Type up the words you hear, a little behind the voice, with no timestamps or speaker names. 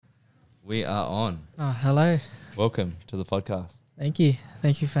We are on. Oh, hello. Welcome to the podcast. Thank you.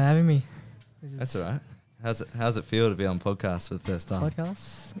 Thank you for having me. That's all right. How's it feel to be on podcast for the first time?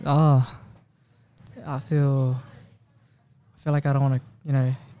 Podcast? Oh, I feel like I don't want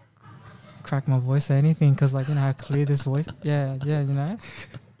to, crack my voice or anything because, how clear this voice. Yeah.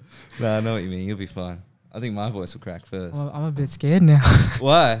 No, I know what you mean. You'll be fine. I think my voice will crack first. Well, I'm a bit scared now.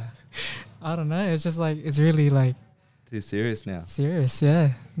 Why? I don't know. It's just it's really Too serious now. serious.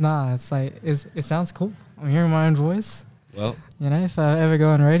 Yeah. Nah, it sounds cool. I'm hearing my own voice. Well, If I ever go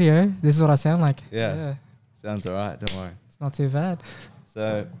on radio, this is what I sound like. yeah. Sounds all right. Don't worry. It's not too bad.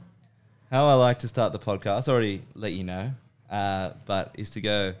 So, how I like to start the podcast, I already let you know, but is to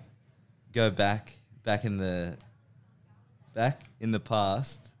go back in the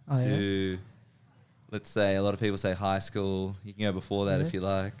past to, let's say, a lot of people say high school. You can go before that if you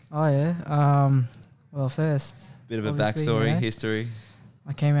like. Oh yeah. Well, first, Bit of a obviously, backstory, history.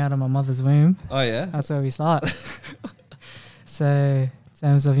 I came out of my mother's womb. Oh yeah. That's where we start. So, in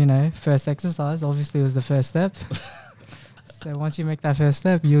terms of, first exercise, obviously was the first step. So once you make that first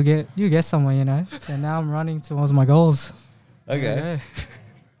step, you get somewhere, So now I'm running towards my goals. Okay.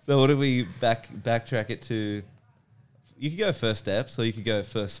 So what do we backtrack it to? You could go first steps, or you could go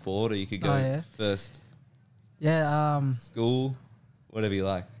first sport, or you could go first school, whatever you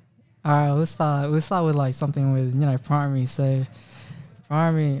like. All right, we'll start with something with primary. So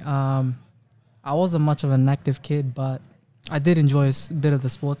primary, I wasn't much of an active kid, but I did enjoy a bit of the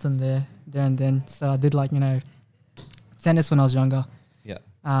sports in there and then. So I did tennis when I was younger. Yeah.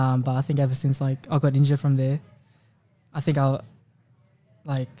 But I think ever since I got injured from there, I think I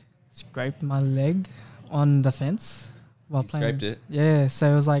scraped my leg on the fence while playing. Scraped it. Yeah.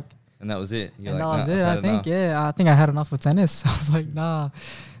 So it was And that was it. That was it. I think. Yeah. I think I had enough with tennis. I was like, nah,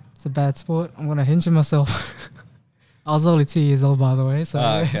 it's a bad sport. I'm gonna injure myself. I was only 2 years old, by the way. So.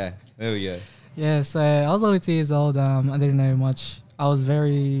 Okay. There we go. Yeah, so I was only 2 years old. I didn't know much. I was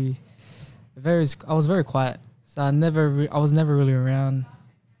very quiet. So I was never really around.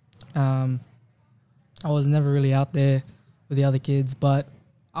 I was never really out there with the other kids, but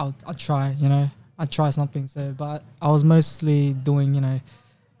I'll try, I'd try something. So, but I was mostly doing,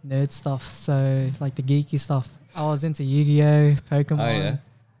 nerd stuff. So like the geeky stuff. I was into Yu-Gi-Oh, Pokemon. Oh yeah.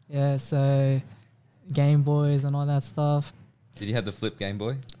 Yeah, so Game Boys and all that stuff. Did you have the flip Game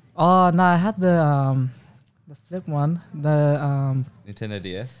Boy? Oh no, I had the flip one, the Nintendo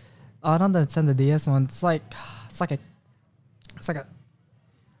DS. Oh, not the Nintendo DS one. It's like a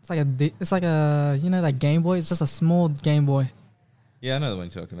that Game Boy. It's just a small Game Boy. Yeah, I know the one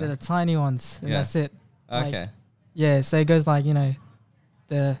you're talking They're about. the tiny ones, and that's it. Okay. Yeah, so it goes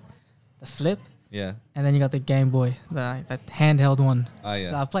the flip, Yeah. and then you got the Game Boy, that handheld one. Oh yeah.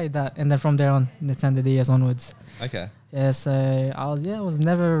 So I played that, and then from there on, Nintendo DS onwards. Okay. Yeah, so I was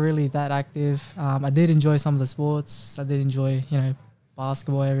never really that active. I did enjoy some of the sports. I did enjoy,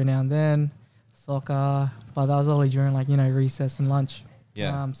 basketball every now and then, soccer, but that was only during recess and lunch.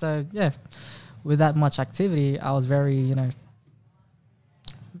 Yeah. So yeah, with that much activity, I was very,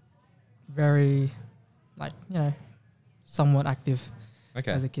 somewhat active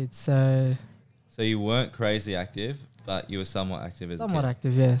Okay. as a kid. So So you weren't crazy active, but you were somewhat active as a kid. somewhat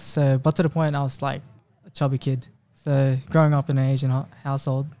active, yeah. So, but to the point, I was like a chubby kid. So growing up in an Asian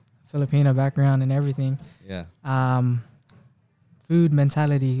household, Filipino background and everything, Yeah. food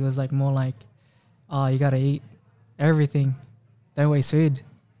mentality was more like, oh, you gotta eat everything. Don't waste food.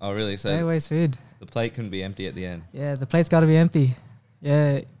 Oh really? Don't So waste food. the plate couldn't be empty at the end. Yeah, the plate's gotta be empty.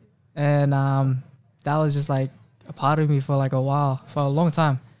 Yeah, and that was just a part of me for a while, for a long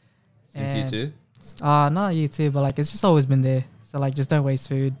time. Since you too? Not you too, but it's just always been there. So just don't waste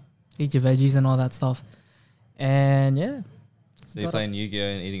food, eat your veggies and all that stuff. And yeah. So you're playing Yu-Gi-Oh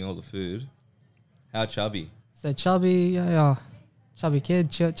and eating all the food. How chubby? So chubby, chubby kid,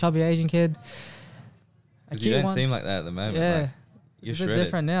 chubby Asian kid. Because you don't seem like that at the moment. Yeah, You're it's a bit shredded.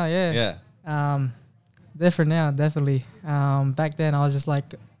 different now. Yeah. Yeah. Different now, definitely. Back then, I was just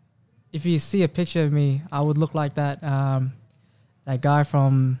if you see a picture of me, I would look like that guy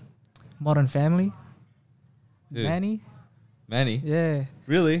from Modern Family. Who? Manny. Manny? Yeah.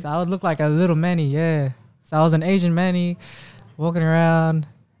 Really? So I would look like a little Manny. Yeah. So I was an Asian Manny, walking around,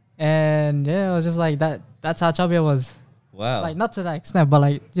 and yeah, it was just that. That's how chubby I was. Wow. Not to that extent, but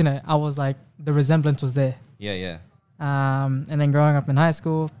I was the resemblance was there. Yeah, yeah. And then growing up in high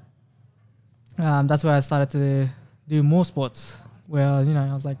school, that's where I started to do more sports. Well,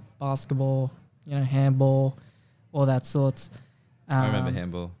 I was basketball, handball, all that sorts. I remember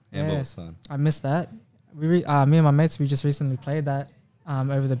handball. Handball was fun. I missed that. Me and my mates, we just recently played that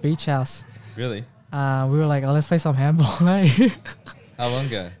over the beach house. Really? We were like, oh, let's play some handball. How long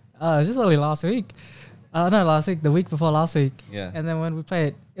ago? It was just only last week. No, last week, the week before last week. Yeah. And then when we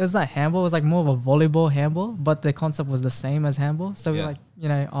played, it was not handball. It was like more of a volleyball handball, but the concept was the same as handball. So we're like, you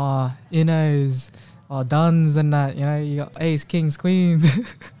know, Unos, duns and that, you know, you got ace, kings,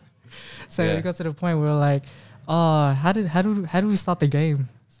 queens. So we got to the point where we're like, how do we start the game?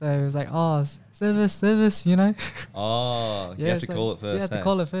 So it was like, service, you know. You have to call it first. You have to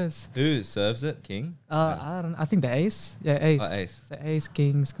call it first. Who serves it? King? I don't. I think the ace. Yeah, ace. Oh, ace. So ace,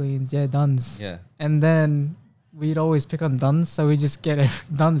 kings, queens. Yeah, duns. Yeah. And then we'd always pick on duns, so we just get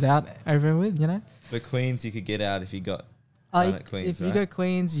duns out over with, you know. But queens you could get out if you got done at queens. If you go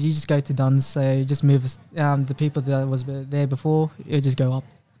queens, you just go to duns. So you just move the people that was there before. It just go up.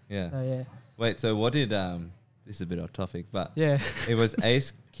 Yeah. So yeah. Wait. So what did This is a bit off topic, but yeah, it was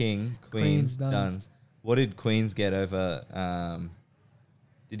ace, king, queens, duns. What did queens get over?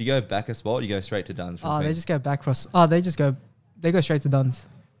 Did you go back a spot? Or you go straight to duns? From they just go back cross. They go straight to duns.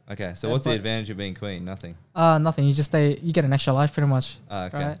 Okay, so what's the advantage of being queen? Nothing. Nothing. You just you get an extra life pretty much.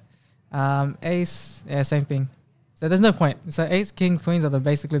 Okay. Right? Ace, yeah, same thing. So there's no point. So ace, king, queens are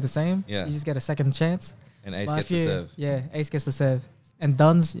basically the same. Yeah. You just get a second chance. And ace gets to serve. Yeah, ace gets to serve. And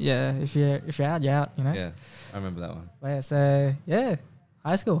duns, yeah, if you're out, you're out, you know? Yeah, I remember that one. But yeah, so yeah,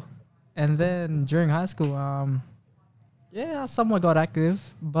 high school. And then during high school, I somewhat got active,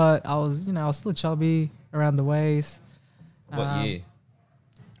 but I was still chubby around the waist. What year?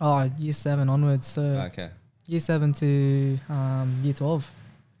 Year 7 onwards. So okay. Year 7 to year 12.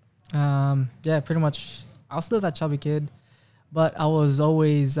 Pretty much, I was still that chubby kid, but I was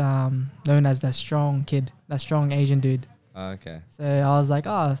always known as that strong kid, that strong Asian dude. Okay. So I was like,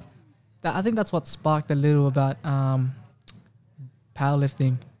 I think that's what sparked a little about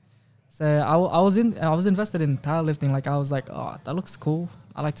powerlifting. So I was invested in powerlifting. Like I was like, that looks cool.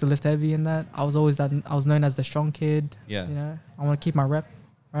 I like to lift heavy in that. I was known as the strong kid. Yeah. You know, I want to keep my rep,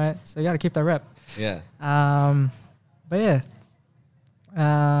 right? So you got to keep that rep. Yeah. But yeah.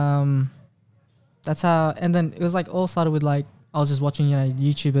 That's how. And then it was like all started with like I was just watching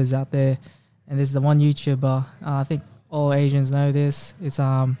YouTubers out there, and there's the one YouTuber I think all Asians know this. It's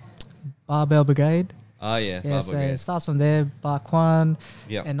Barbell Brigade. Oh yeah, yeah. So it starts from there. Bar Kwan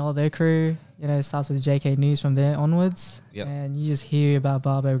and all their crew. You know, it starts with JK News from there onwards. Yep. And you just hear about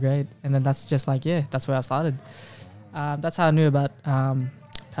Barbell Brigade, and then that's just like that's where I started. That's how I knew about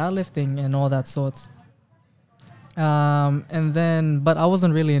powerlifting and all that sorts. And then, but I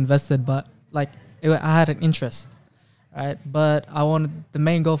wasn't really invested. But like, I had an interest, right? But the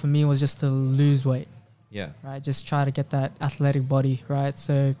main goal for me was just to lose weight. Yeah. Right. Just try to get that athletic body. Right.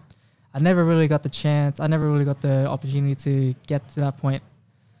 So I never really got the chance. I never really got the opportunity to get to that point.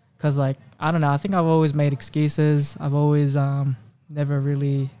 Cause like, I don't know. I think I've always made excuses. I've always never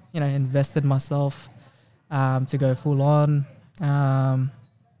really, invested myself to go full on. And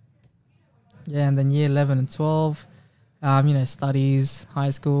then year 11 and 12, studies, high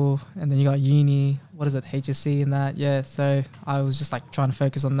school, and then you got uni. What is it? HSC and that. Yeah. So I was just like trying to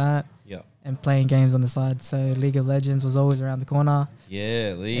focus on that. Yeah. And playing games on the side. So League of Legends was always around the corner.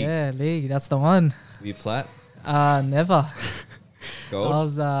 Yeah, League. Yeah, League. That's the one. Were you plat? Never. Gold? I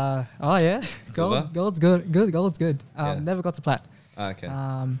was, yeah. Gold's good. Gold's good. Never got to plat. Okay.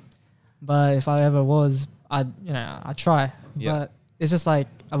 But if I ever was, I'd try. Yeah. But it's just like,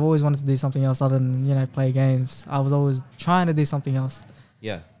 I've always wanted to do something else other than, play games. I was always trying to do something else.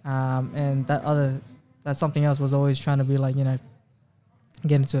 Yeah. And that something else was always trying to be like,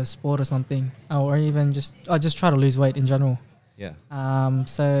 get into a sport or something, or even just try to lose weight in general. Yeah.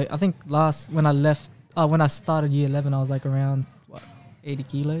 So I think when I started year 11, I was like around 80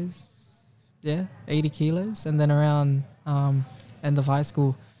 kilos. Yeah, 80 kilos, and then around end of high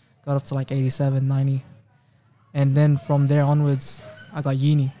school, got up to like 87, 90, and then from there onwards, I got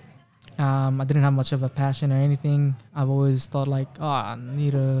uni. I didn't have much of a passion or anything. I've always thought like, I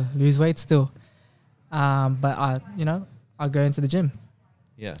need to lose weight still, but I'll go into the gym.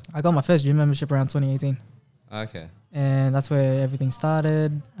 Yeah. I got my first gym membership around 2018. Okay. And that's where everything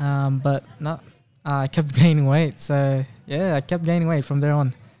started. But no, I kept gaining weight. So, yeah, I kept gaining weight from there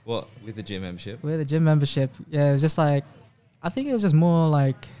on. What, with the gym membership? With the gym membership. Yeah, it was just like, I think it was just more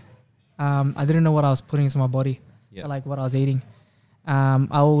like, I didn't know what I was putting into my body. Yeah. So like what I was eating. I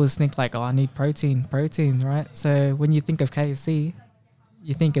always think like, I need protein, right? So when you think of KFC,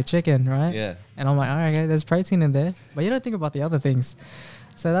 you think of chicken, right? Yeah. And I'm like, okay, there's protein in there. But you don't think about the other things.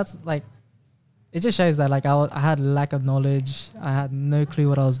 So that's like, it just shows that like I had lack of knowledge. I had no clue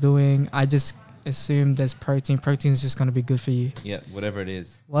what I was doing. I just assumed there's protein. Protein is just going to be good for you. Yeah, whatever it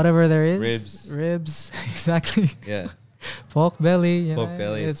is. Whatever there is. Ribs, exactly. Yeah. Pork belly. Pork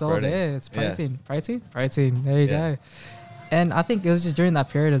belly. It's all there. It's protein. Yeah. Protein. There you go. And I think it was just during that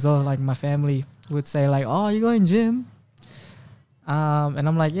period as well. Like my family would say like, "Oh, you're going gym," and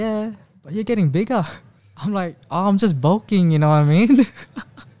I'm like, "Yeah, but you're getting bigger." I'm like, "Oh, I'm just bulking," you know what I mean?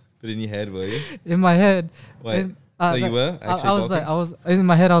 But in your head, were you? In my head. Wait, and, so you were actually I was bulking? like, I was in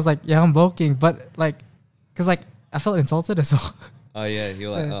my head. I was like, "Yeah, I'm bulking," but like, cause like I felt insulted as well. Oh yeah,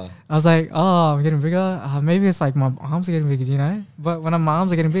 you're like, oh. I was like, "Oh, I'm getting bigger. Maybe it's like my arms are getting big, you know." But when my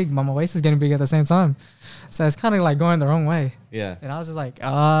arms are getting big, my waist is getting big at the same time. So it's kind of like going the wrong way. Yeah. And I was just like,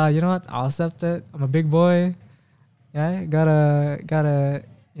 you know what? I'll accept it. I'm a big boy. You know, gotta,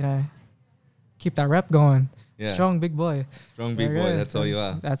 you know, keep that rep going. Yeah. Strong big boy. Strong big boy. That's all you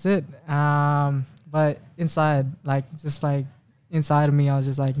are. That's it. But inside, like, just like inside of me, I was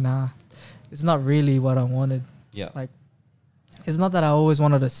just like, nah, it's not really what I wanted. Yeah. Like, it's not that I always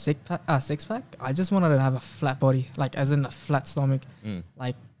wanted a six pack. I just wanted to have a flat body, like as in a flat stomach.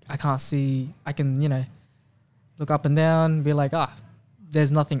 Like I can, you know, look up and down, be like,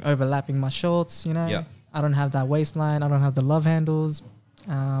 there's nothing overlapping my shorts, you know. Yeah. I don't have that waistline. I don't have the love handles.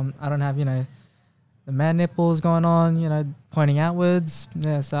 I don't have, you know, the man nipples going on, you know, pointing outwards.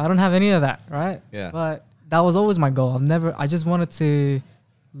 Yeah, so I don't have any of that, right? Yeah. But that was always my goal. I just wanted to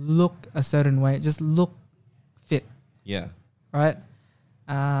look a certain way, just look fit. Yeah. Right.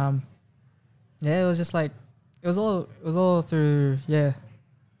 Yeah, it was just like it was all through, yeah.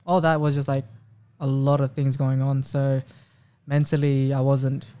 All that was just like a lot of things going on. So mentally I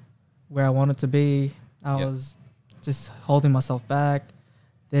wasn't where I wanted to be. I was just holding myself back.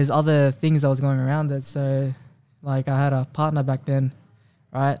 There's other things that was going around it. So like I had a partner back then,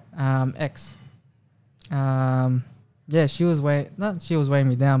 right? Ex. Yeah, she was weighing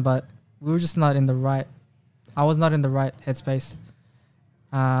me down, but we were just not in the right. I was not in the right headspace,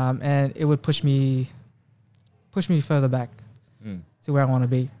 and it would push me further back to where I want to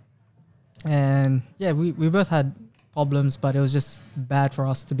be. And yeah, we both had problems, but it was just bad for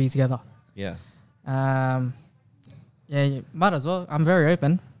us to be together. Yeah. Yeah, you might as well. I'm very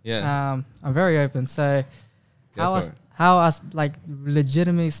open. Yeah. I'm very open. So how I like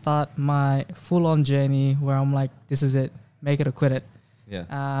legitimately start my full on journey where I'm like, this is it, make it or quit it.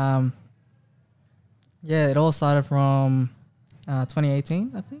 Yeah. Yeah, it all started from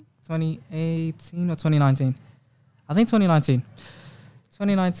 2018, I think. 2018 or 2019. I think 2019.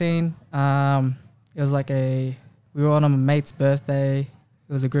 2019, it was like we were on a mate's birthday.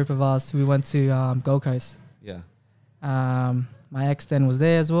 It was a group of us. We went to Gold Coast. Yeah. My ex then was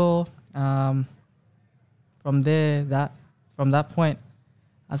there as well. From that point,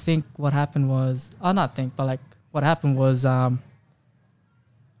 I think what happened was, what happened was,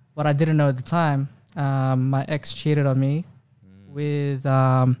 what I didn't know at the time, my ex cheated on me with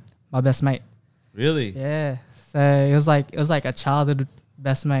my best mate. Really? Yeah. So it was like a childhood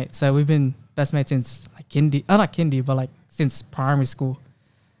best mate. So we've been best mates since like not kindy, but like since primary school.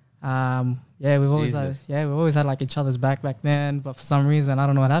 Yeah, we've always had like each other's back then, but for some reason I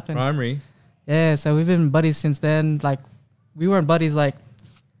don't know what happened. Primary? Yeah, so we've been buddies since then. Like we weren't buddies like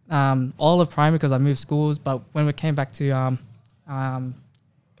all of primary because I moved schools, but when we came back to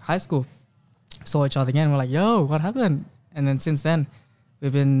high school, saw each other again. We're like, yo, what happened? And then since then,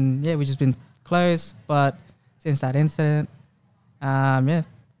 we've just been close. But since that incident, not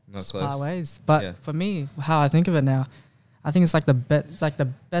close. Part ways. But for me, how I think of it now, I think it's like the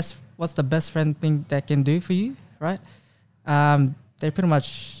best. What's the best friend thing that can do for you, right? They pretty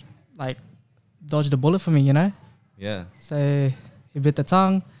much like dodged a bullet for me, you know. Yeah. So he bit the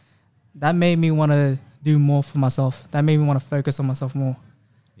tongue. That made me want to do more for myself. That made me want to focus on myself more.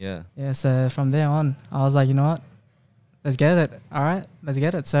 Yeah. Yeah. So from there on, I was like, you know what? Let's get it. All right, let's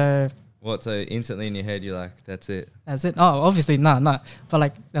get it. So. What? So instantly in your head, you're like, "That's it." That's it. Oh, obviously, no. But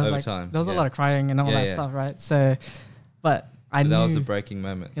like, there was a lot of crying and all that stuff, right? So, but I knew that was the breaking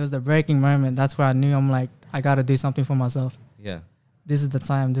moment. It was the breaking moment. That's where I knew I'm like, I got to do something for myself. Yeah. This is the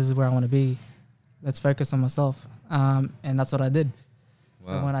time. This is where I want to be. Let's focus on myself. And that's what I did. Wow.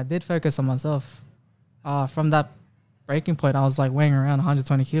 So when I did focus on myself, from that breaking point, I was like weighing around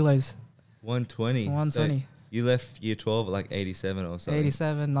 120 kilos. 120. 120. So you left year 12 at like 87 or something.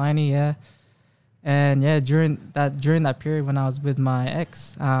 87, 90, yeah. And yeah, during that period when I was with my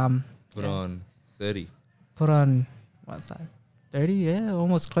ex, put on 30. Put on what's that? 30, yeah,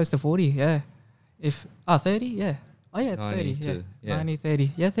 almost close to 40, yeah. 30, yeah. Oh yeah, it's 30, yeah. 90,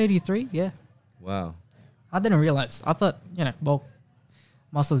 30, yeah, 33, yeah. Wow. I didn't realize. I thought, bulk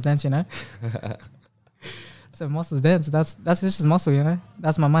muscles dense, So muscles dense. That's just muscle,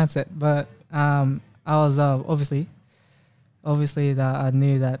 That's my mindset. But I was obviously that I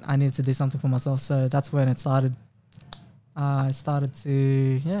knew that I needed to do something for myself. So that's when it started. I started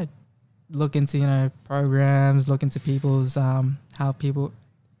to look into, you know, programs, look into people's, how people,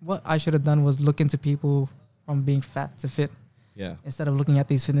 what I should have done was look into people from being fat to fit. Yeah. Instead of looking at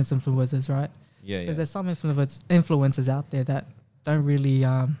these fitness influencers, right? Yeah. Because there's some influencers out there that don't really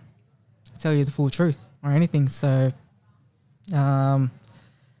tell you the full truth or anything. So, and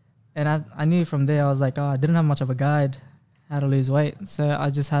I knew from there, I was like, oh, I didn't have much of a guide how to lose weight. So I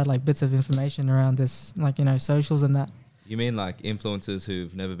just had like bits of information around this, like, you know, socials and that. You mean like influencers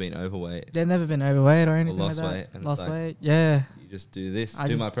who've never been overweight? They've never been overweight or anything lost like that. weight. And Lost weight, yeah. You just do this,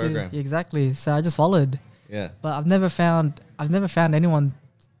 do my program. Exactly. So I just followed. Yeah. But I've never found anyone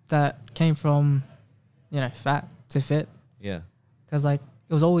that came from, you know, fat to fit. Yeah. Because like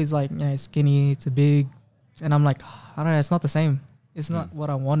it was always like, you know, skinny to big, and I'm like, I don't know, it's not the same. It's not what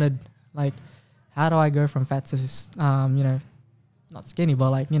I wanted. Like, how do I go from fat to, you know, not skinny,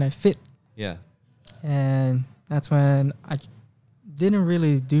 but like, you know, fit? Yeah. And that's when I didn't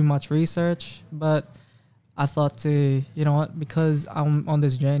really do much research, but I thought to, you know what, because I'm on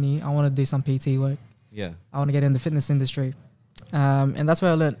this journey, I want to do some PT work. Yeah. I want to get in the fitness industry. And that's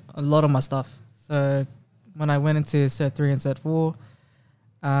where I learned a lot of my stuff. So when I went into Cert 3 and Cert 4,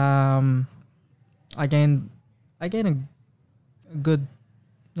 I gained a good,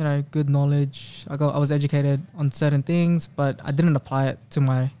 you know, good knowledge. I was educated on certain things, but I didn't apply it to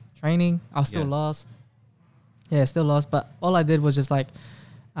my training. I was still lost. Yeah, still lost. But all I did was just like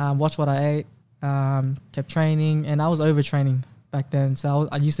watch what I ate, kept training, and I was overtraining back then. So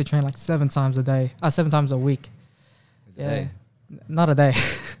I used to train like 7 times a week. Not a day.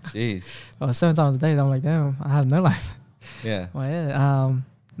 Jeez. Well, 7 times a day. I'm like, damn, I have no life. Yeah. Well, yeah.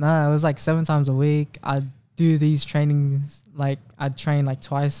 No, it was like 7 times a week. I'd do these trainings, like I'd train like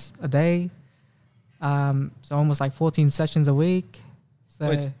twice a day. So almost like 14 sessions a week.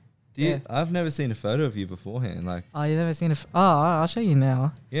 So wait, I've never seen a photo of you beforehand. Like, oh, you never seen I'll show you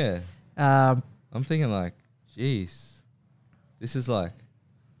now. Yeah. I'm thinking like, geez, this is a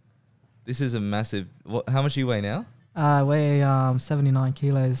massive. How much do you weigh now? I weigh 79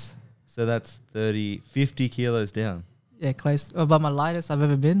 kilos. So that's 50 kilos down. Yeah, close. About my lightest I've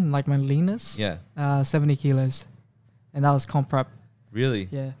ever been, like my leanest. Yeah. 70 kilos. And that was comp prep. Really?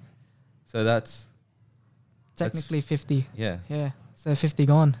 Yeah. So that's technically 50. Yeah. Yeah. So 50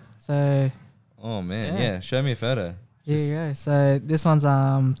 gone. So. Oh man, yeah. Show me a photo. Here you go. So this one's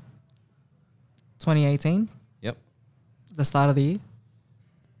 2018. Yep. The start of the year.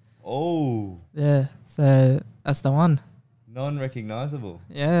 Oh. Yeah. So that's the one. Non-recognizable.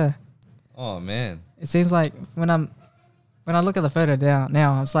 Yeah. Oh man. It seems like when I look at the photo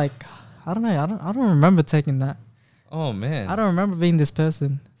now, it's like, I don't know. I don't remember taking that. Oh man. I don't remember being this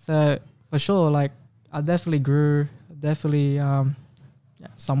person. So for sure, like I definitely grew,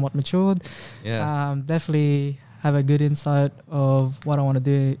 somewhat matured. Yeah. Definitely have a good insight of what I want to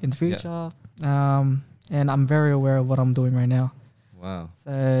do in the future. Yeah. And I'm very aware of what I'm doing right now. Wow.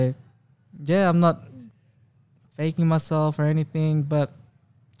 So yeah, I'm not faking myself or anything, but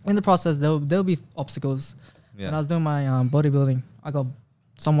in the process there'll be obstacles. Yeah. When I was doing my bodybuilding, I got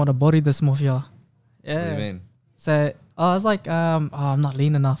somewhat of body dysmorphia. Yeah. What do you mean? So I was like, I'm not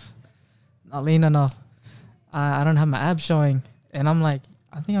lean enough. I don't have my abs showing. And I'm like,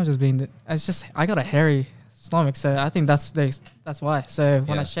 I think I'm just being, I got a hairy stomach. So I think that's why. So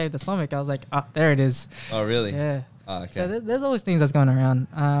when I shaved the stomach, I was like, there it is. Oh, really? Yeah. Oh, okay. So there's always things that's going around.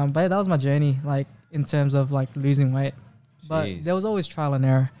 But that was my journey, like in terms of like losing weight. But there was always trial and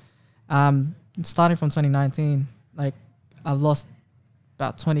error. Starting from 2019, like I've lost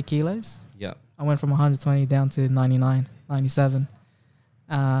about 20 kilos. Yeah. I went from 120 down to 99, 97.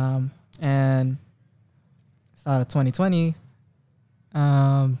 And started 2020.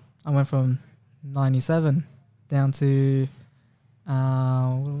 I went from 97 down to,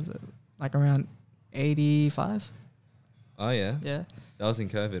 what was it? Like around 85. Oh, yeah? Yeah. That was in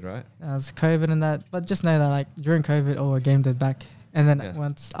COVID, right? That was COVID and that. But just know that like during COVID, I gained it back. And then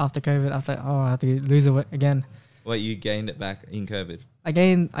once after COVID, I was like, I have to lose it again. Wait, you gained it back in COVID? I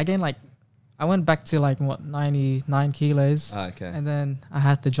gained like, I went back to like 99 kilos. Oh, okay. And then I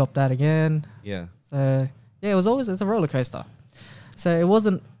had to drop that again. Yeah. So yeah, it's a roller coaster. So it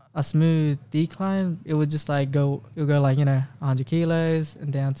wasn't a smooth decline. It would just like go 100 kilos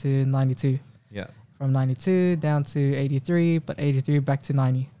and down to 92. Yeah. From 92 down to 83, but 83 back to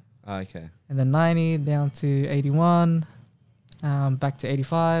 90. Oh, okay. And then 90 down to 81, back to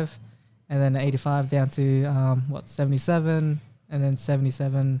 85, and then 85 down to 77, and then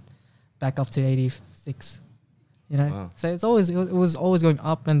 77 back up to 86. You know, wow. So it was always going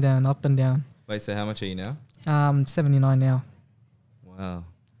up and down, up and down. Wait, so how much are you now? 79 now. Wow,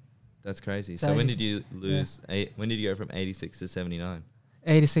 that's crazy. So when did you lose? When did you go from 86 to 79?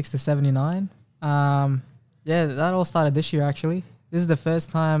 86 to 79. Yeah, that all started this year actually. This is the first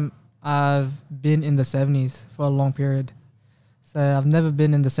time I've been in the 70s for a long period. So I've never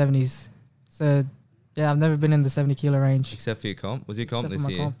been in the 70s. So yeah, I've never been in the 70 kilo range. Except for your comp? Was your comp this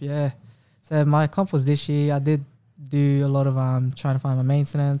year? Comp, yeah. So my comp was this year. I did do a lot of trying to find my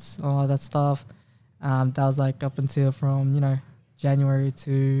maintenance, all that stuff. That was like up until from, January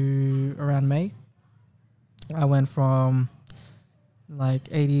to around May. I went from like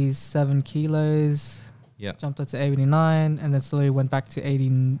 87 kilos, jumped up to 89, and then slowly went back to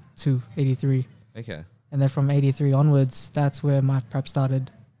 82, 83. Okay. And then from 83 onwards, that's where my prep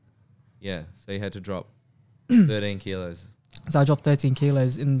started. Yeah, so you had to drop 13 kilos. So I dropped 13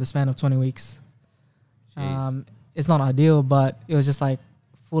 kilos in the span of 20 weeks. Jeez. It's not ideal, but it was just like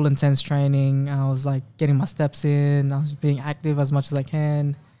full intense training. I was like getting my steps in. I was being active as much as I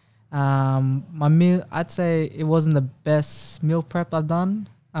can. My meal, I'd say it wasn't the best meal prep I've done.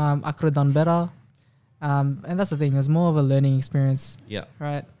 I could have done better. And that's the thing. It was more of a learning experience. Yeah.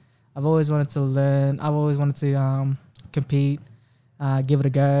 Right. I've always wanted to learn. I've always wanted to compete, give it a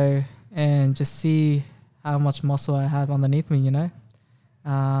go, and just see how much muscle I have underneath me,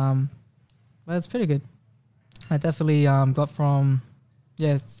 But it's pretty good. I definitely got from,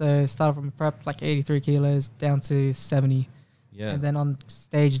 so started from prep like 83 kilos down to 70. Yeah. And then on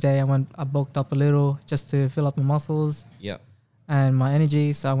stage day, I bulked up a little just to fill up my muscles. Yeah. And my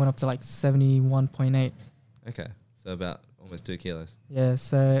energy. So I went up to like 71.8. Okay. So about almost 2 kilos. Yeah.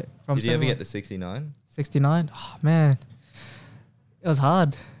 So from Did you ever get to 69? 69? Oh, man. It was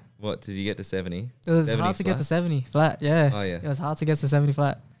hard. What, did you get to 70? It was hard to get to 70 flat, yeah. Oh, yeah. It was hard to get to 70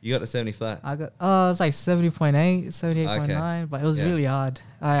 flat. You got to 70 flat? I got, it was like 70.8, 78.9, but it was really hard.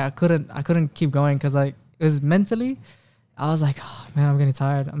 I couldn't keep going because it was mentally, I was like, oh, man, I'm getting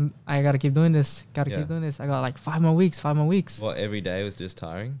tired. I got to keep doing this. Keep doing this. I got like 5 more weeks. What, every day was just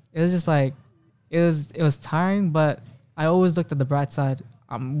tiring? It was just like, it was tiring, but I always looked at the bright side.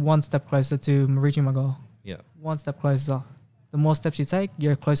 I'm one step closer to reaching my goal. Yeah. One step closer. The more steps you take,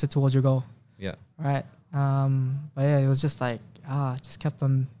 you're closer towards your goal. Yeah. Right. But yeah, it was just like, just kept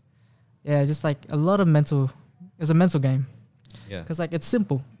on. Yeah, just like a lot of mental. It's a mental game. Yeah. Because like it's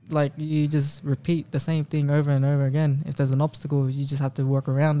simple. Like you just repeat the same thing over and over again. If there's an obstacle, you just have to work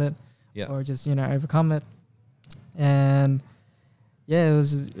around it. Yeah. Or just overcome it. And yeah, it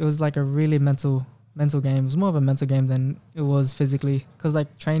was like a really mental game. It was more of a mental game than it was physically. Because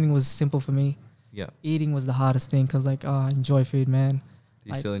like training was simple for me. Yeah. Eating was the hardest thing because I enjoy food, man.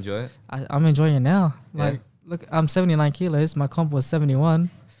 Do you still enjoy it? I'm enjoying it now. Yeah. Look, I'm 79 kilos. My comp was 71.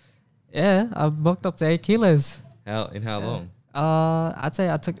 Yeah, I bulked up to 8 kilos. How long? I'd say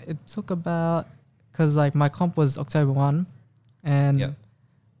it took about, because like my comp was October 1 and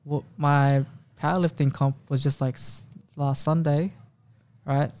my powerlifting comp was just like last Sunday,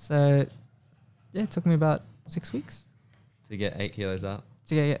 right? So yeah, it took me about 6 weeks. To get 8 kilos up?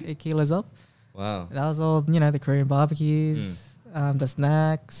 To get 8 kilos up. Wow. That was all, the Korean barbecues, the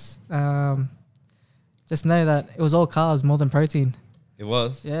snacks. Just know that it was all carbs more than protein. It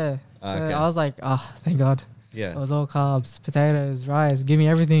was? Yeah. So Okay. I was like, thank God. Yeah. It was all carbs, potatoes, rice, give me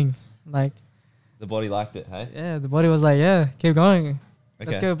everything. Like, the body liked it, hey? yeah, the body was like, yeah, keep going.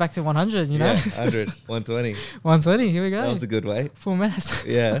 Okay. Let's go back to 100, Yeah, 100, 120. 120, here we go. That was a good weight. Full mass.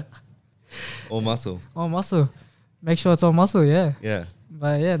 Yeah. All muscle. All muscle. Make sure it's all muscle, yeah. Yeah.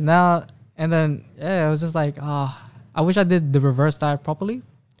 But yeah, now, and then, yeah, it was just like, I wish I did the reverse diet properly.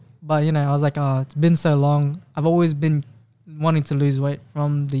 But, I was like, it's been so long. I've always been wanting to lose weight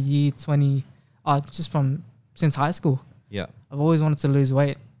from the year since high school. Yeah. I've always wanted to lose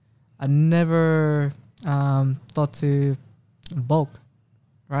weight. I never thought to bulk,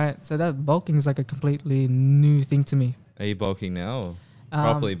 right? So that bulking is like a completely new thing to me. Are you bulking now or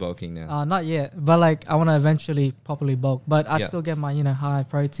properly bulking now? Not yet, but like I want to eventually properly bulk. But I still get my, high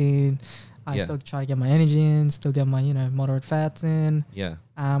protein. I still try to get my energy in, still get my, moderate fats in. Yeah.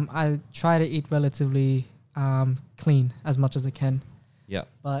 I try to eat relatively clean as much as I can. Yeah.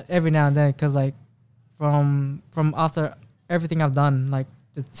 But every now and then, because like from after everything I've done, like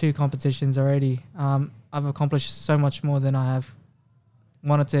the 2 competitions already, I've accomplished so much more than I have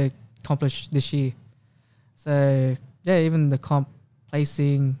wanted to accomplish this year. So yeah, even the comp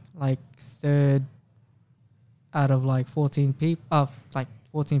placing like 3rd out of like 14 people,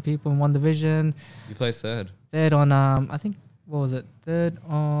 14 people in one division. You placed 3rd. 3rd on I think, what was it? 3rd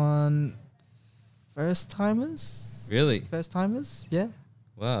on first timers. Really? First timers, yeah.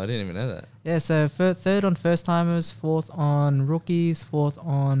 Wow, I didn't even know that. Yeah, so 3rd on first timers, 4th on rookies, 4th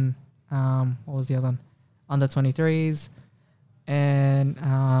on what was the other one? Under 23s, and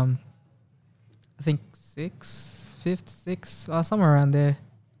I think 6th fifth, sixth, somewhere around there.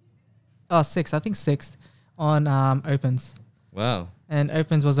 Oh, sixth. I think sixth on opens. Wow. And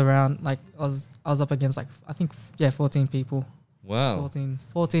opens was around like I was up against like I think 14 people. Wow.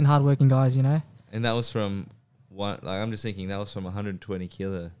 14 hardworking guys, you know. And that was from one. Like I'm just thinking that was from 120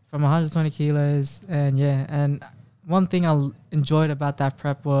 kilo. From 120 kilos, and one thing I enjoyed about that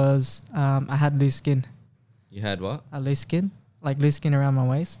prep was I had loose skin. You had what? A loose skin, like loose skin around my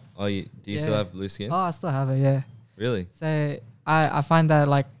waist. Oh, do you still have loose skin? Oh, I still have it. Yeah. Really? So I find that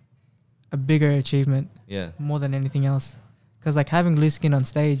like a bigger achievement. Yeah. More than anything else, because like having loose skin on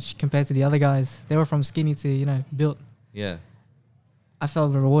stage compared to the other guys, they were from skinny to built. Yeah. I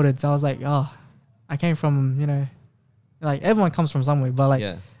felt rewarded. So I was like, oh, I came from like everyone comes from somewhere, but like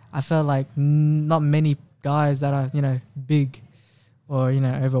I felt like not many guys that are big or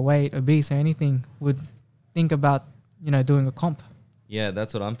overweight, obese or anything would think about doing a comp. Yeah,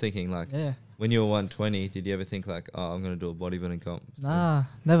 that's what I'm thinking. Like, when you were 120, did you ever think like, oh, I'm gonna do a bodybuilding comp? So Nah,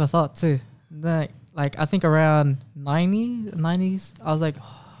 never thought too. Like I think around 90s, I was like,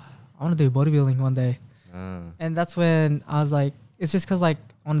 oh, I want to do bodybuilding one day. And that's when I was like, it's just because like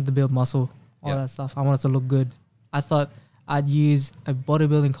I wanted to build muscle, all that stuff. I wanted to look good. I thought I'd use a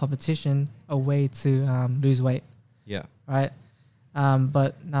bodybuilding competition a way to lose weight. Yeah. Right.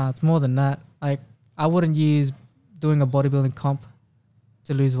 But nah, it's more than that. Like I wouldn't use doing a bodybuilding comp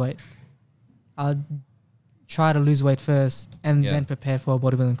to lose weight. I'd try to lose weight first and then prepare for a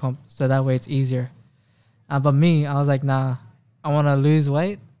bodybuilding comp. So that way it's easier. But me, I was like, nah, I want to lose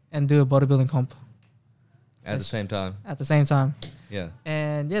weight and do a bodybuilding comp. At the same time? At the same time. Yeah.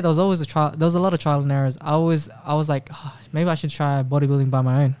 And there was always there was a lot of trial and errors. I was like, oh, maybe I should try bodybuilding by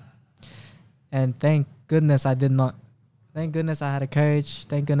my own. And thank goodness I did not. Thank goodness I had a coach.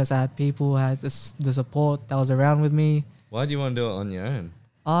 Thank goodness I had people, I had the support that was around with me. Why do you want to do it on your own?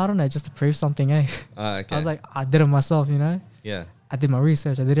 Oh, I don't know, just to prove something, eh? Okay. I was like, I did it myself, Yeah. I did my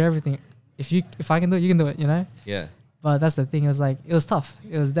research. I did everything. If I can do it, you can do it, Yeah. But that's the thing. It was like, it was tough.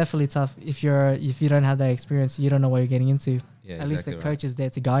 It was definitely tough. If you don't have that experience, you don't know what you're getting into. Yeah, at least the coach is there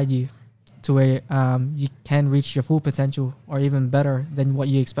to guide you to where you can reach your full potential or even better than what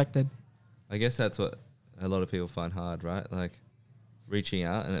you expected. I guess that's what a lot of people find hard, right? Like reaching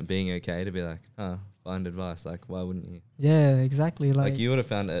out and it being okay to be like, find advice. Like, why wouldn't you? Yeah, exactly. Like you would have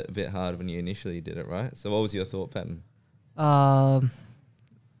found it a bit hard when you initially did it, right? So what was your thought pattern?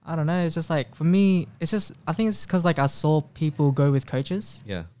 I don't know. It's just like, for me, I think it's because like I saw people go with coaches.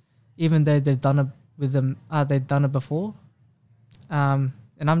 Yeah. Even though they've done it with them, they've done it before.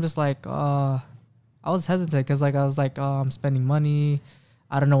 And I'm just like, I was hesitant because like I was like, I'm spending money.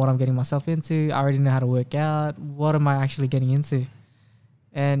 I don't know what I'm getting myself into. I already know how to work out. What am I actually getting into?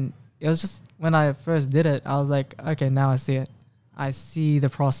 And it was just when I first did it, I was like, okay, now I see it. I see the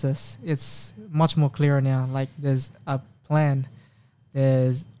process. It's much more clearer now. Like there's a plan.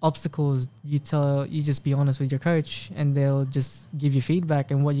 There's obstacles. You just be honest with your coach and they'll just give you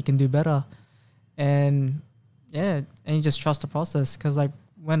feedback and what you can do better. And and you just trust the process. Cause like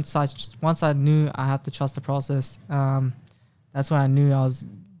once I knew I had to trust the process, that's when I knew I was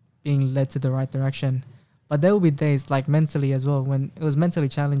being led to the right direction. But there will be days like mentally as well, when it was mentally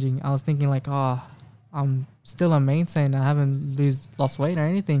challenging. I was thinking like, I'm still on maintain. I haven't lost weight or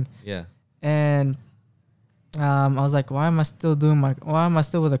anything. Yeah. And I was like, why am I still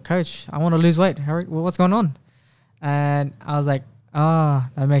with a coach? I want to lose weight. What's going on? And I was like,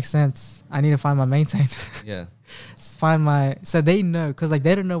 that makes sense. I need to find my maintain. Yeah. So they know, because like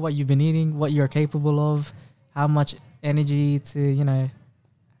they don't know what you've been eating, what you're capable of, how much energy to,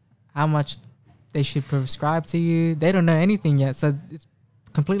 how much they should prescribe to you. They don't know anything yet. So it's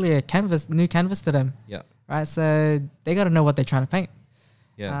completely a new canvas to them. Yeah. Right. So they got to know what they're trying to paint.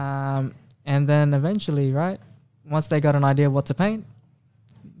 Yeah. And then eventually, right, once they got an idea of what to paint,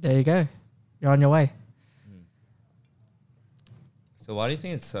 there you go. You're on your way. So why do you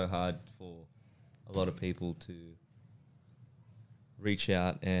think it's so hard for a lot of people to reach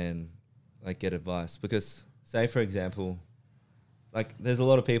out and like get advice? Because say, for example, like there's a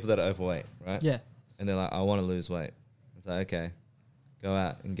lot of people that are overweight, right? Yeah. And they're like, I want to lose weight. It's like, okay, go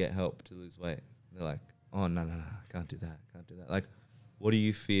out and get help to lose weight. And they're like, oh, no, can't do that. Like, what do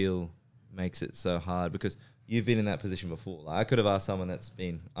you feel makes it so hard? Because you've been in that position before. Like, I could have asked someone that's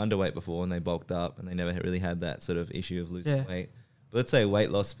been underweight before and they bulked up and they never really had that sort of issue of losing weight. But let's say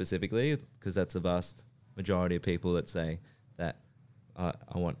weight loss specifically, because that's the vast majority of people that say that I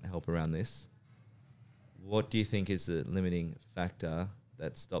want help around this. What do you think is the limiting factor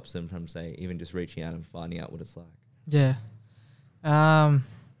that stops them from, say, even just reaching out and finding out what it's like? Yeah. I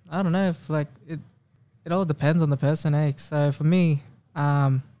don't know if like it all depends on the person, eh? So for me,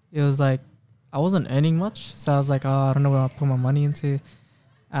 it was like I wasn't earning much, so I was like, oh, I don't know where I put my money into.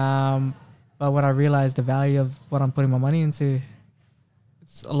 But when I realized the value of what I'm putting my money into,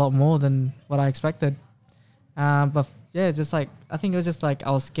 it's a lot more than what I expected. But yeah, just like I think it was just like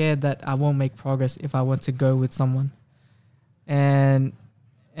I was scared that I won't make progress if I want to go with someone, and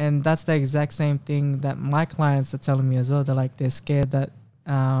that's the exact same thing that my clients are telling me as well. They're like they're scared that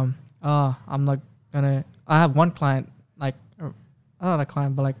oh, I'm not gonna. I have one client like not a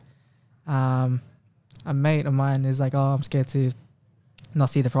client, but like a mate of mine is like, oh, I'm scared to not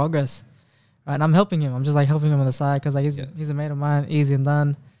see the progress. Right, and I'm helping him. I'm just like helping him on the side because like he's a mate of mine, easy and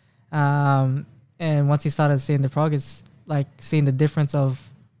done. And once he started seeing the progress, like seeing the difference of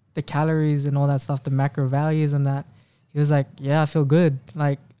the calories and all that stuff, the macro values and that, he was like, yeah, I feel good.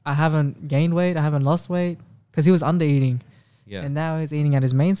 Like I haven't gained weight, I haven't lost weight because he was under eating. Yeah. And now he's eating at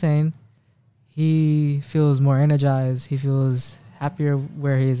his maintain. He feels more energized. He feels happier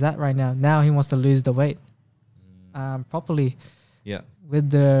where he is at right now. Now he wants to lose the weight properly. Yeah. With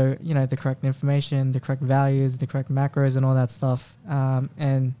the, the correct information, the correct values, the correct macros and all that stuff.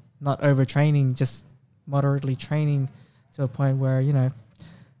 And not overtraining, just moderately training to a point where,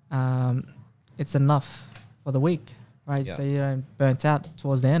 it's enough for the week, right? Yeah. So you don't burnt out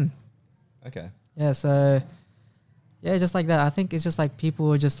towards the end. Okay. Yeah. So yeah, just like that. I think it's just like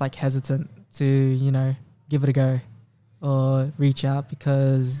people are just like hesitant to, give it a go or reach out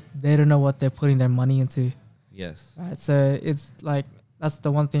because they don't know what they're putting their money into. Yes. Right. So it's like, that's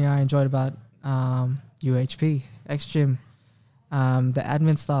the one thing I enjoyed about UHP, X Gym. The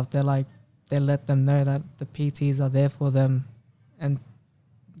admin staff, they let them know that the PTs are there for them and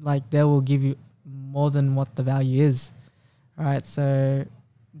like they will give you more than what the value is. Right. So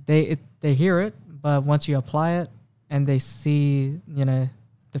they hear it, but once you apply it and they see,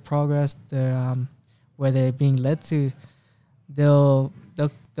 the progress, the where they're being led to, they'll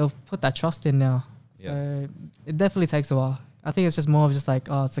put that trust in now. Yeah. So it definitely takes a while. I think it's just more of just like,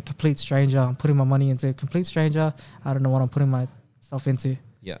 oh, it's a complete stranger. I'm putting my money into a complete stranger. I don't know what I'm putting myself into.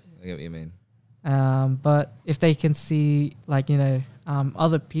 Yeah, I get what you mean. But if they can see like,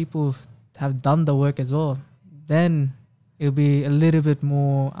 other people have done the work as well, then it'll be a little bit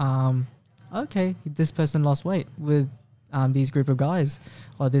more, okay, this person lost weight with these group of guys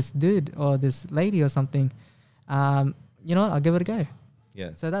or this dude or this lady or something. You know what? I'll give it a go.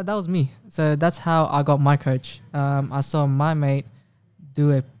 Yeah. So that was me. So that's how I got my coach. I saw my mate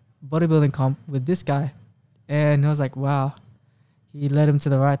do a bodybuilding comp with this guy, and I was like, wow. He led him to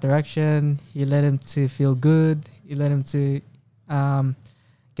the right direction. He led him to feel good. He led him to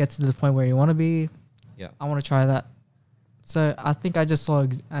get to the point where you want to be. Yeah. I want to try that. So I think I just saw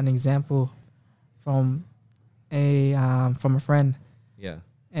an example from a friend. Yeah.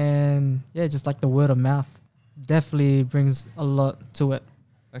 And yeah, just like the word of mouth definitely brings a lot to it.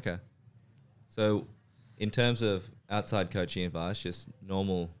 Okay. So in terms of outside coaching advice, just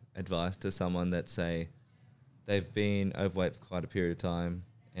normal advice to someone that say they've been overweight for quite a period of time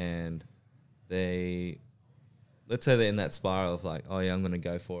and let's say they're in that spiral of like, oh yeah, I'm going to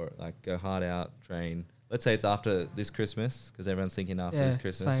go for it. Like go hard out, train. Let's say it's after this Christmas because everyone's thinking after this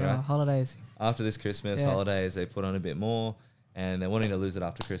Christmas, right? Holidays. After this Christmas, holidays, they put on a bit more and they're wanting to lose it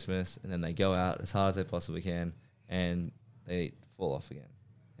after Christmas and then they go out as hard as they possibly can and they fall off again.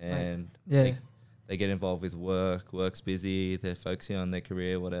 And they get involved with work's busy, they're focusing on their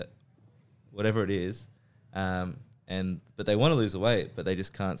career, whatever it is. But they want to lose the weight, but they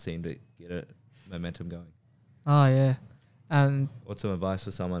just can't seem to get a momentum going. Oh yeah. And what's some advice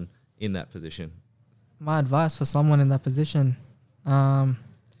for someone in that position? My advice for someone in that position, because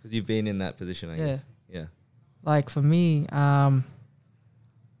you've been in that position, I guess. Yeah. Like for me,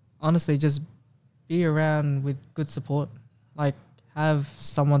 honestly, just be around with good support. Like have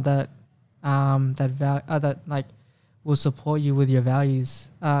someone that like will support you with your values,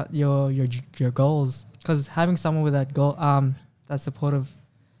 your goals. Because having someone with that goal, having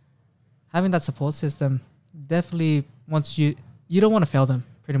that support system, definitely once you don't want to fail them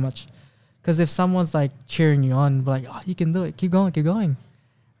pretty much. Because if someone's like cheering you on, like, oh, you can do it, keep going,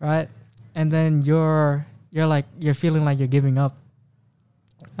 right? And then you're feeling like you're giving up.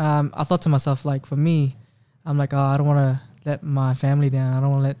 I thought to myself, like for me, I'm like, oh, I don't want to let my family down. I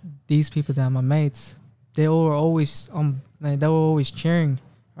don't want to let these people down, my mates. They were always cheering,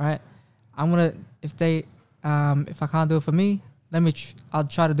 right? I'm gonna if I can't do it for me, I'll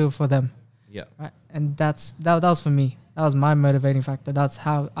try to do it for them. Yeah. Right. And that was for me. That was my motivating factor. That's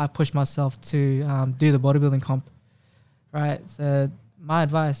how I pushed myself to do the bodybuilding comp. Right. So my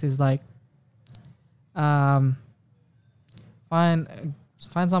advice is like, find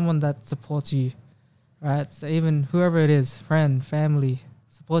someone that supports you. Right. So even whoever it is, friend, family,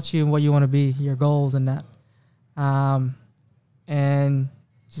 supports you in what you want to be, your goals and that. And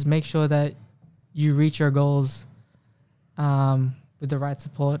just make sure that you reach your goals with the right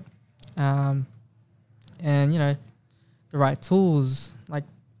support, and the right tools. Like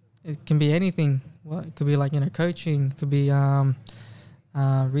it can be anything. Well, it could be like coaching. It could be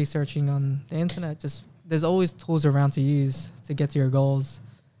researching on the internet. Just there's always tools around to use to get to your goals,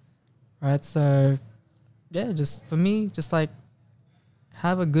 right? So yeah, just for me, just like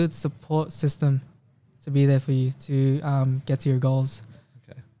have a good support system to be there for you to get to your goals.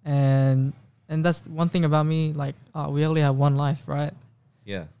 Okay. And that's one thing about me. Like, we only have one life, right?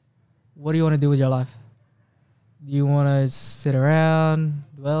 Yeah. What do you want to do with your life? Do you want to sit around,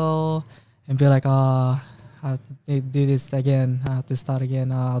 dwell, and be like, I have to do this again. I have to start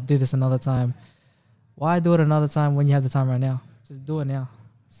again. I'll do this another time. Why do it another time when you have the time right now? Just do it now.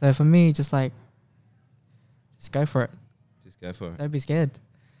 So for me, just go for it. Just go for it. Don't be scared.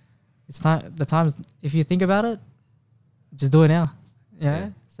 It's time. The times, if you think about it, just do it now.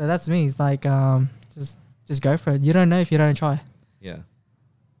 Yeah. So that's me. It's like, just go for it. You don't know if you don't try. Yeah.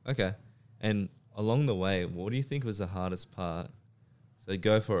 Okay. And along the way, what do you think was the hardest part? So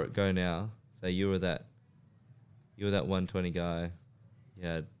go for it. Go now. Say you were that 120 guy. You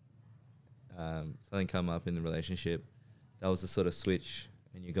had something come up in the relationship. That was the sort of switch,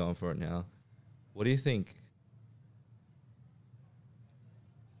 and you're going for it now. What do you think?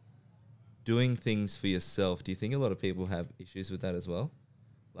 Doing things for yourself, do you think a lot of people have issues with that as well?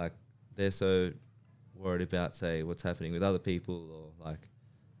 Like they're so worried about, say, what's happening with other people, or like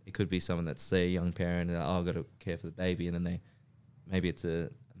it could be someone that's, say, a young parent and I've got to care for the baby, and then maybe it's a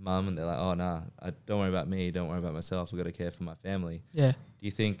mum and they're like, oh, nah, don't worry about me, don't worry about myself, I've got to care for my family. Yeah. Do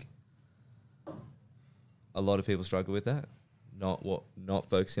you think a lot of people struggle with that? Not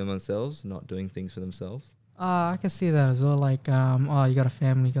focusing on themselves, not doing things for themselves? I can see that as well. Like, you got a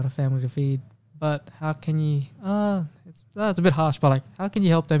family to feed. But how can you, it's a bit harsh, but like, how can you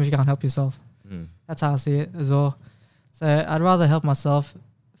help them if you can't help yourself? That's how I see it as well. So I'd rather help myself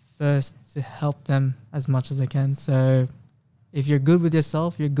first to help them as much as I can. So if you're good with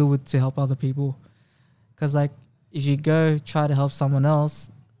yourself, you're good to help other people. Because like, if you go try to help someone else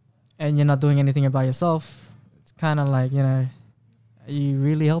and you're not doing anything about yourself, it's kind of like, are you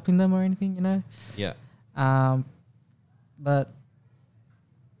really helping them or anything, Yeah. But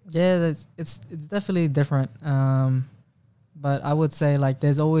yeah, it's definitely different. But I would say like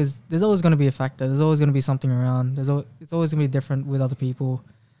there's always going to be a factor. There's always going to be something around. It's always going to be different with other people.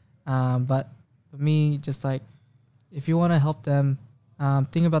 But for me, just like if you want to help them,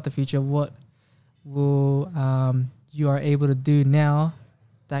 think about the future. What will you are able to do now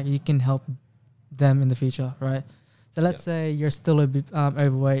that you can help them in the future, right? So let's say you're still a bit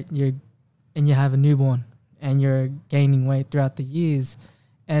overweight, and you have a newborn, and you're gaining weight throughout the years,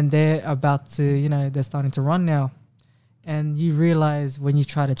 and they're about to, they're starting to run now, and you realize when you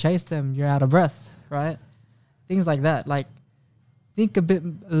try to chase them, you're out of breath, right? Things like that. Like, think a bit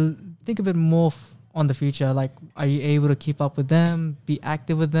more on the future. Like, are you able to keep up with them, be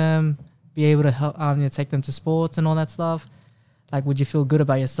active with them, be able to help, take them to sports and all that stuff? Like, would you feel good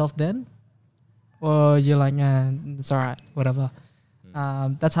about yourself then? Or you're like, it's all right, whatever.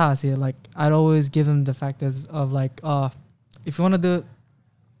 That's how I see it. Like, I'd always give them the factors of like, if you want to do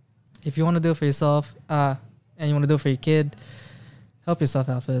it for yourself, and you want to do it for your kid, help yourself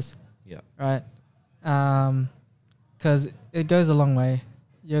out first. Yeah. Right. Because it goes a long way.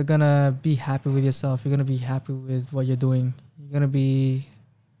 You're gonna be happy with yourself. You're gonna be happy with what you're doing. You're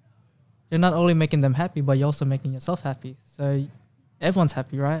not only making them happy, but you're also making yourself happy. So everyone's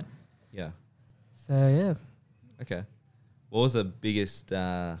happy, right? Yeah. So yeah. Okay. What was the biggest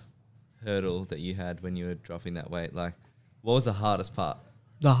hurdle that you had when you were dropping that weight? Like, what was the hardest part?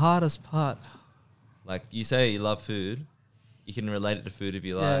 The hardest part. Like, you say you love food. You can relate it to food if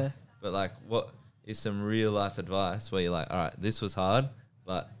you like. But, like, what is some real life advice where you're like, all right, this was hard,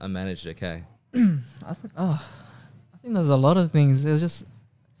 but I managed okay? I think there's a lot of things. It was just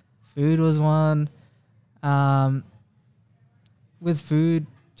food was one. With food,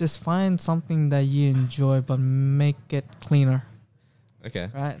 just find something that you enjoy, but make it cleaner. Okay.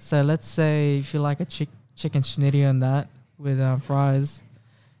 Right. So let's say if you like a chicken schnitty and that with fries,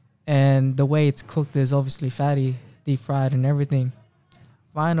 and the way it's cooked is obviously fatty, deep fried and everything.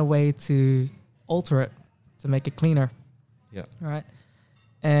 Find a way to alter it to make it cleaner. Yeah. Right.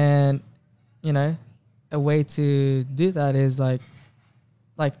 And a way to do that is like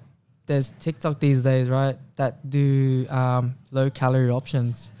there's TikTok these days, right, that do low calorie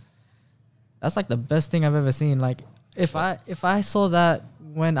options. That's like the best thing I've ever seen. Like if I saw that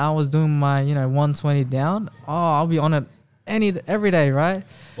when I was doing my 120 down, I'll be on it every day, right?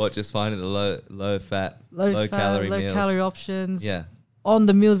 What, just finding the low fat, low calorie low meals. calorie options. Yeah. On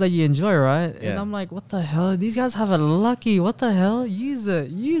the meals that you enjoy, right? Yeah. And I'm like, what the hell? These guys have it lucky. What the hell? Use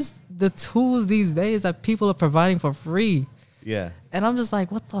the tools these days that people are providing for free. Yeah. And I'm just like,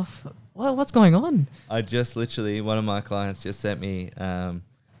 what's going on? I just literally, one of my clients just sent me, I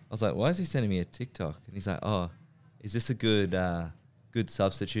was like, why is he sending me a TikTok? And he's like, oh, is this a good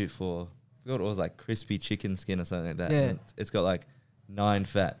substitute for, I forgot what it was, like crispy chicken skin or something like that. Yeah. And it's got like 9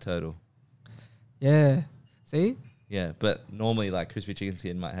 fat total. Yeah. See? Yeah, but normally like crispy chicken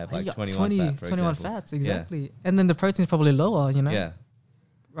skin might have like 21 fat, for 21 example. fats, exactly. Yeah. And then the protein's probably lower, you know? Yeah.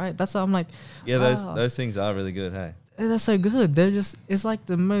 Right? That's how I'm like, yeah, those things are really good, hey? They're so good. They're just, it's like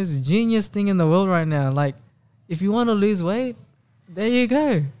the most genius thing in the world right now. Like, if you want to lose weight, there you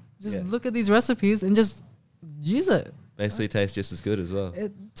go. Just look at these recipes and just use it. Basically tastes just as good as well.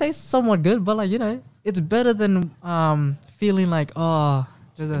 It tastes somewhat good, but like, you know, it's better than feeling like, oh,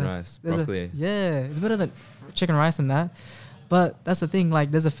 chicken rice, broccoli. It's better than chicken rice and that. But that's the thing, like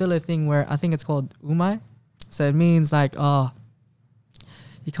there's a filler thing where I think it's called umai. So it means like,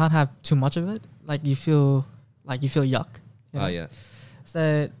 you can't have too much of it. Like you feel yuck. You know? Oh yeah.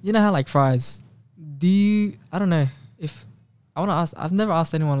 So you know how like fries, I don't know if I want to ask, I've never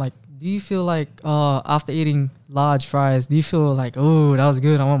asked anyone like, do you feel like after eating large fries, do you feel like, oh, that was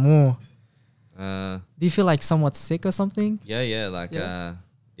good, I want more? Do you feel like somewhat sick or something? Yeah, like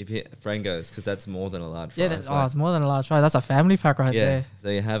if you Frangos, because that's more than a large fry. Yeah, it's more than a large fry. That's a family pack right there. So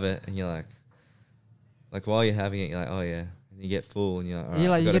you have it and you're like while you're having it, you're like, oh yeah. And you get full and you're like, all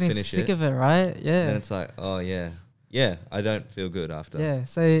right, you're getting sick of it, right? Yeah. And then it's like, oh yeah. Yeah, I don't feel good after. Yeah,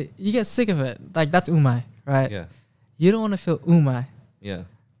 so you get sick of it. Like that's umai, right? Yeah. You don't want to feel umai. Yeah.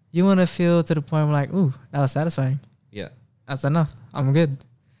 You want to feel to the point where like, ooh, that was satisfying. Yeah. That's enough. I'm good.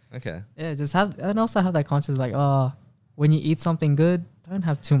 Okay. Yeah, just have, and also have that conscious like, when you eat something good, don't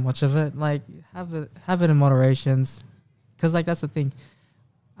have too much of it. Like have it in moderations, because like that's the thing.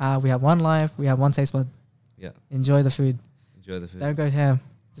 We have one life. We have one taste bud. Yeah. Enjoy the food. Don't go ham.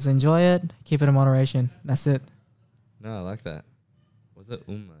 Just enjoy it. Keep it in moderation. That's it. No, I like that. Was it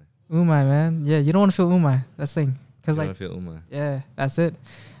umai? Umai, man. Yeah, you don't want to feel umai. That's the thing. Because like, want to feel umai. Yeah, that's it.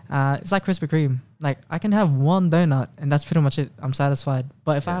 It's like Krispy Kreme. Like I can have one donut and that's pretty much it. I'm satisfied.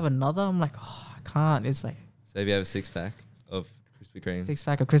 But if I have another, I'm like, oh, I can't. It's like. So if you have a 6-pack of Krispy Kreme.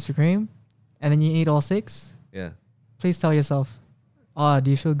 6-pack of Krispy Kreme, and then you eat all 6. Yeah. Please tell yourself, do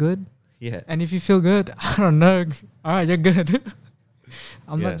you feel good? Yeah. And if you feel good, I don't know. All right, you're good.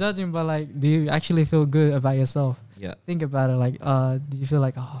 I'm not judging, but like, do you actually feel good about yourself? Yeah. Think about it. Like, do you feel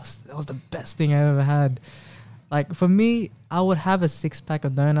like, that was the best thing I ever had? Like for me, I would have a 6-pack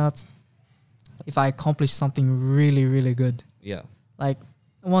of donuts if I accomplished something really, really good. Yeah. Like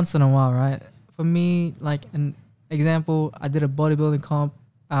once in a while, right? For me, like an example, I did a bodybuilding comp.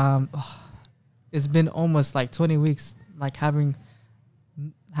 It's been almost like 20 weeks, like having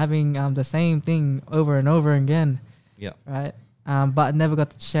the same thing over and over again. Yeah. Right. But I never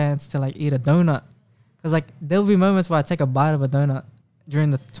got the chance to like eat a donut, because like there'll be moments where I take a bite of a donut during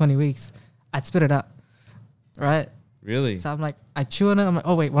the 20 weeks, I'd spit it out. Right. Really? So I'm like, I chew on it. I'm like,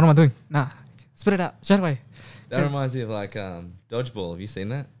 oh wait, what am I doing? Nah, spit it out, straight away. That reminds me of like dodgeball. Have you seen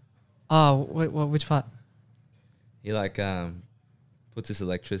that? Oh, which part? He like puts this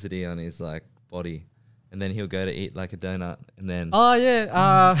electricity on his like body, and then he'll go to eat like a donut, and then. Oh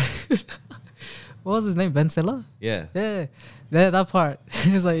yeah. What was his name? Ben Stiller? Yeah. Yeah. That part.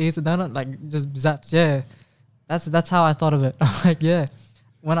 It's like eats a donut, like just zaps. Yeah. That's how I thought of it. I'm like, yeah.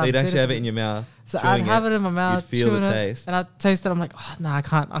 When so you'd actually have it in your mouth. So I'd have it in my mouth, you'd feel the taste, and I'd taste it. I'm like, oh, nah, I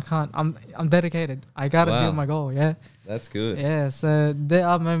can't. I'm dedicated. I gotta do my goal. Yeah. That's good. Yeah. So there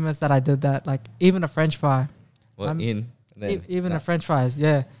are moments that I did that, like even a French fry. Even a French fries.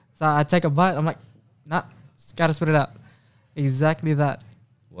 Yeah. So I take a bite. I'm like, nah, gotta spit it out. Exactly that.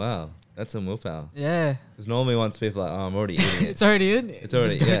 Wow. That's some willpower. Yeah. Because normally once people are like, oh, I'm already eating it. It's already in. It's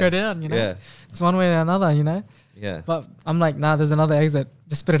already just gonna go down, you know? Yeah. It's one way or another, you know? Yeah. But I'm like, nah, there's another exit.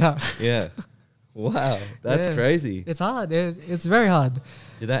 Just spit it out. Yeah. Wow. That's crazy. It's hard. It's very hard.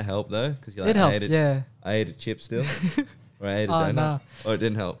 Did that help though? Because you're like, I ate a chip still. Or I ate a donut. Nah. Or it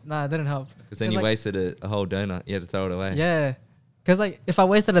didn't help? Nah, it didn't help. Because then you wasted a whole donut. You had to throw it away. Yeah. Because like if I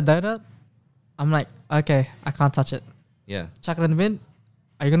wasted a donut, I'm like, okay, I can't touch it. Yeah. Chuck it in the bin.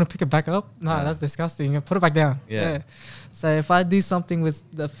 Are you going to pick it back up? Nah, that's disgusting. Put it back down. Yeah. So if I do something with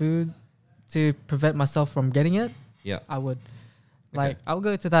the food to prevent myself from getting it, I would. Like, I'll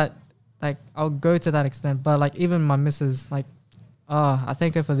go to that. Like, I'll go to that extent. But like, even my missus, like, I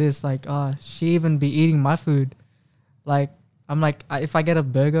thank her for this. Like, she even be eating my food. Like, I'm like, if I get a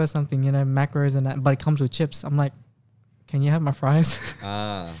burger or something, you know, macros and that, but it comes with chips, I'm like, can you have my fries?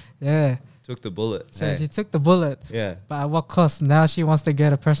 Yeah. Took the bullet. So she took the bullet. Yeah. But at what cost? Now she wants to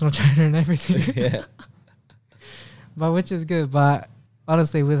get a personal trainer and everything. Yeah. But which is good. But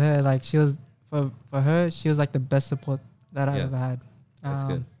honestly, with her, like she was for her, she was like the best support that I ever had. That's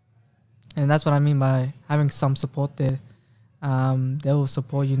good. And that's what I mean by having some support there. They will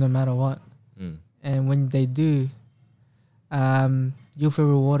support you no matter what. And when they do, you'll feel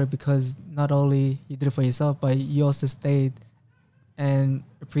rewarded because not only you did it for yourself, but you also stayed and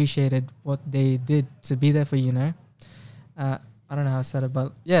appreciated what they did to be there for you, you know? I don't know how I said it,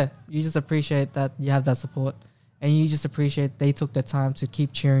 but yeah, you just appreciate that you have that support. And you just appreciate they took the time to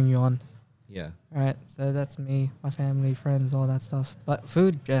keep cheering you on. Yeah. Right. So that's me, my family, friends, all that stuff. But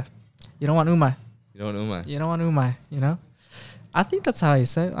food, yeah. You don't want umai. You don't want umai. You don't want umai, you know? I think that's how you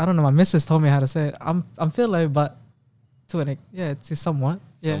say it. I don't know. My missus told me how to say it. I'm filo, but to somewhat.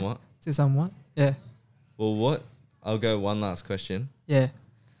 Yeah. Somewhat. To somewhat. Yeah. Well, I'll go one last question. Yeah.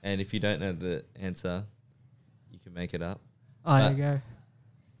 And if you don't know the answer, you can make it up. Oh, there you go.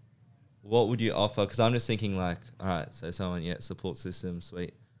 What would you offer? Because I'm just thinking like, all right, so someone, support system,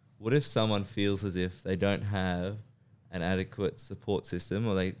 sweet. What if someone feels as if they don't have an adequate support system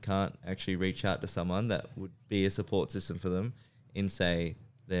or they can't actually reach out to someone that would be a support system for them in, say,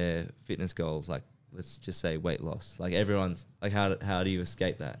 their fitness goals? Like, let's just say weight loss. Like everyone's, like how do you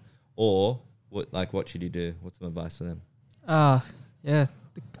escape that? Or what should you do? What's some advice for them? Yeah.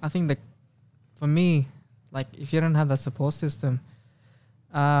 I think for me, like if you don't have that support system,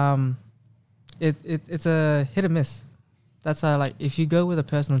 it's a hit or miss. That's how, like, if you go with a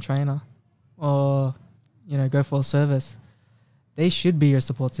personal trainer or, go for a service, they should be your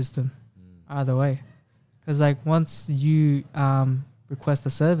support system either way. Because, like, once you request a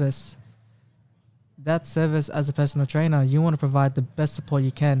service, that service as a personal trainer, you want to provide the best support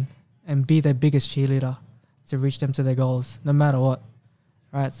you can and be their biggest cheerleader to reach them to their goals, no matter what.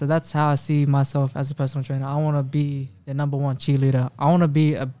 Right? So that's how I see myself as a personal trainer. I want to be their number one cheerleader. I want to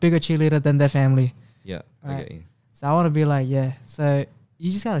be a bigger cheerleader than their family. Yeah, right? I get you. So I want to be like, so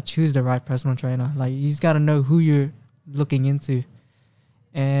you just got to choose the right personal trainer. Like, you just got to know who you're looking into.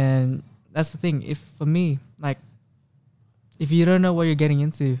 And that's the thing. For me, like, if you don't know what you're getting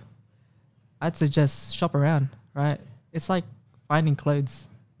into, I'd suggest shop around, right? It's like finding clothes.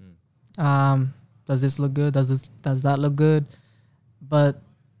 Does this look good? Does that look good? But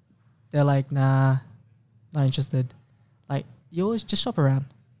they're like, nah, not interested. Like, you always just shop around.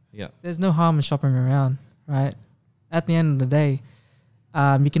 Yeah. There's no harm in shopping around, right? At the end of the day,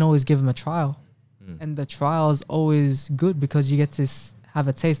 you can always give them a trial. And the trial is always good because you get to have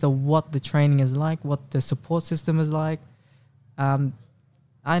a taste of what the training is like, what the support system is like.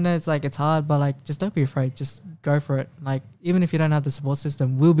 I know it's hard, but like, just don't be afraid. Just go for it. Like, even if you don't have the support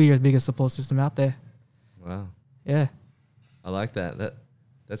system, we'll be your biggest support system out there. Wow. Yeah. I like that.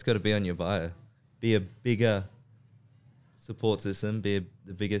 That's got to be on your bio. Be a bigger support system. Be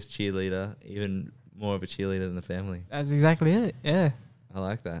the biggest cheerleader. Even more of a cheerleader than the family. That's exactly it. Yeah. I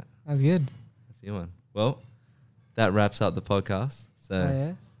like that. That's good. That's your one. Well, that wraps up the podcast.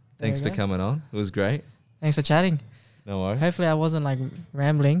 So thanks for coming on. It was great. Thanks for chatting. No worries. Hopefully I wasn't like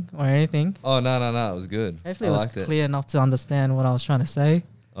rambling or anything. Oh, no. It was good. Hopefully it was clear enough to understand what I was trying to say.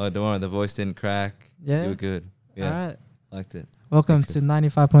 Oh, don't worry. The voice didn't crack. Yeah. You were good. Yeah. All right. Liked it. Welcome to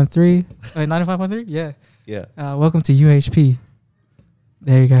 95.3. 95.3? Yeah. Yeah. Welcome to UHP.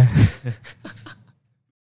 There you go.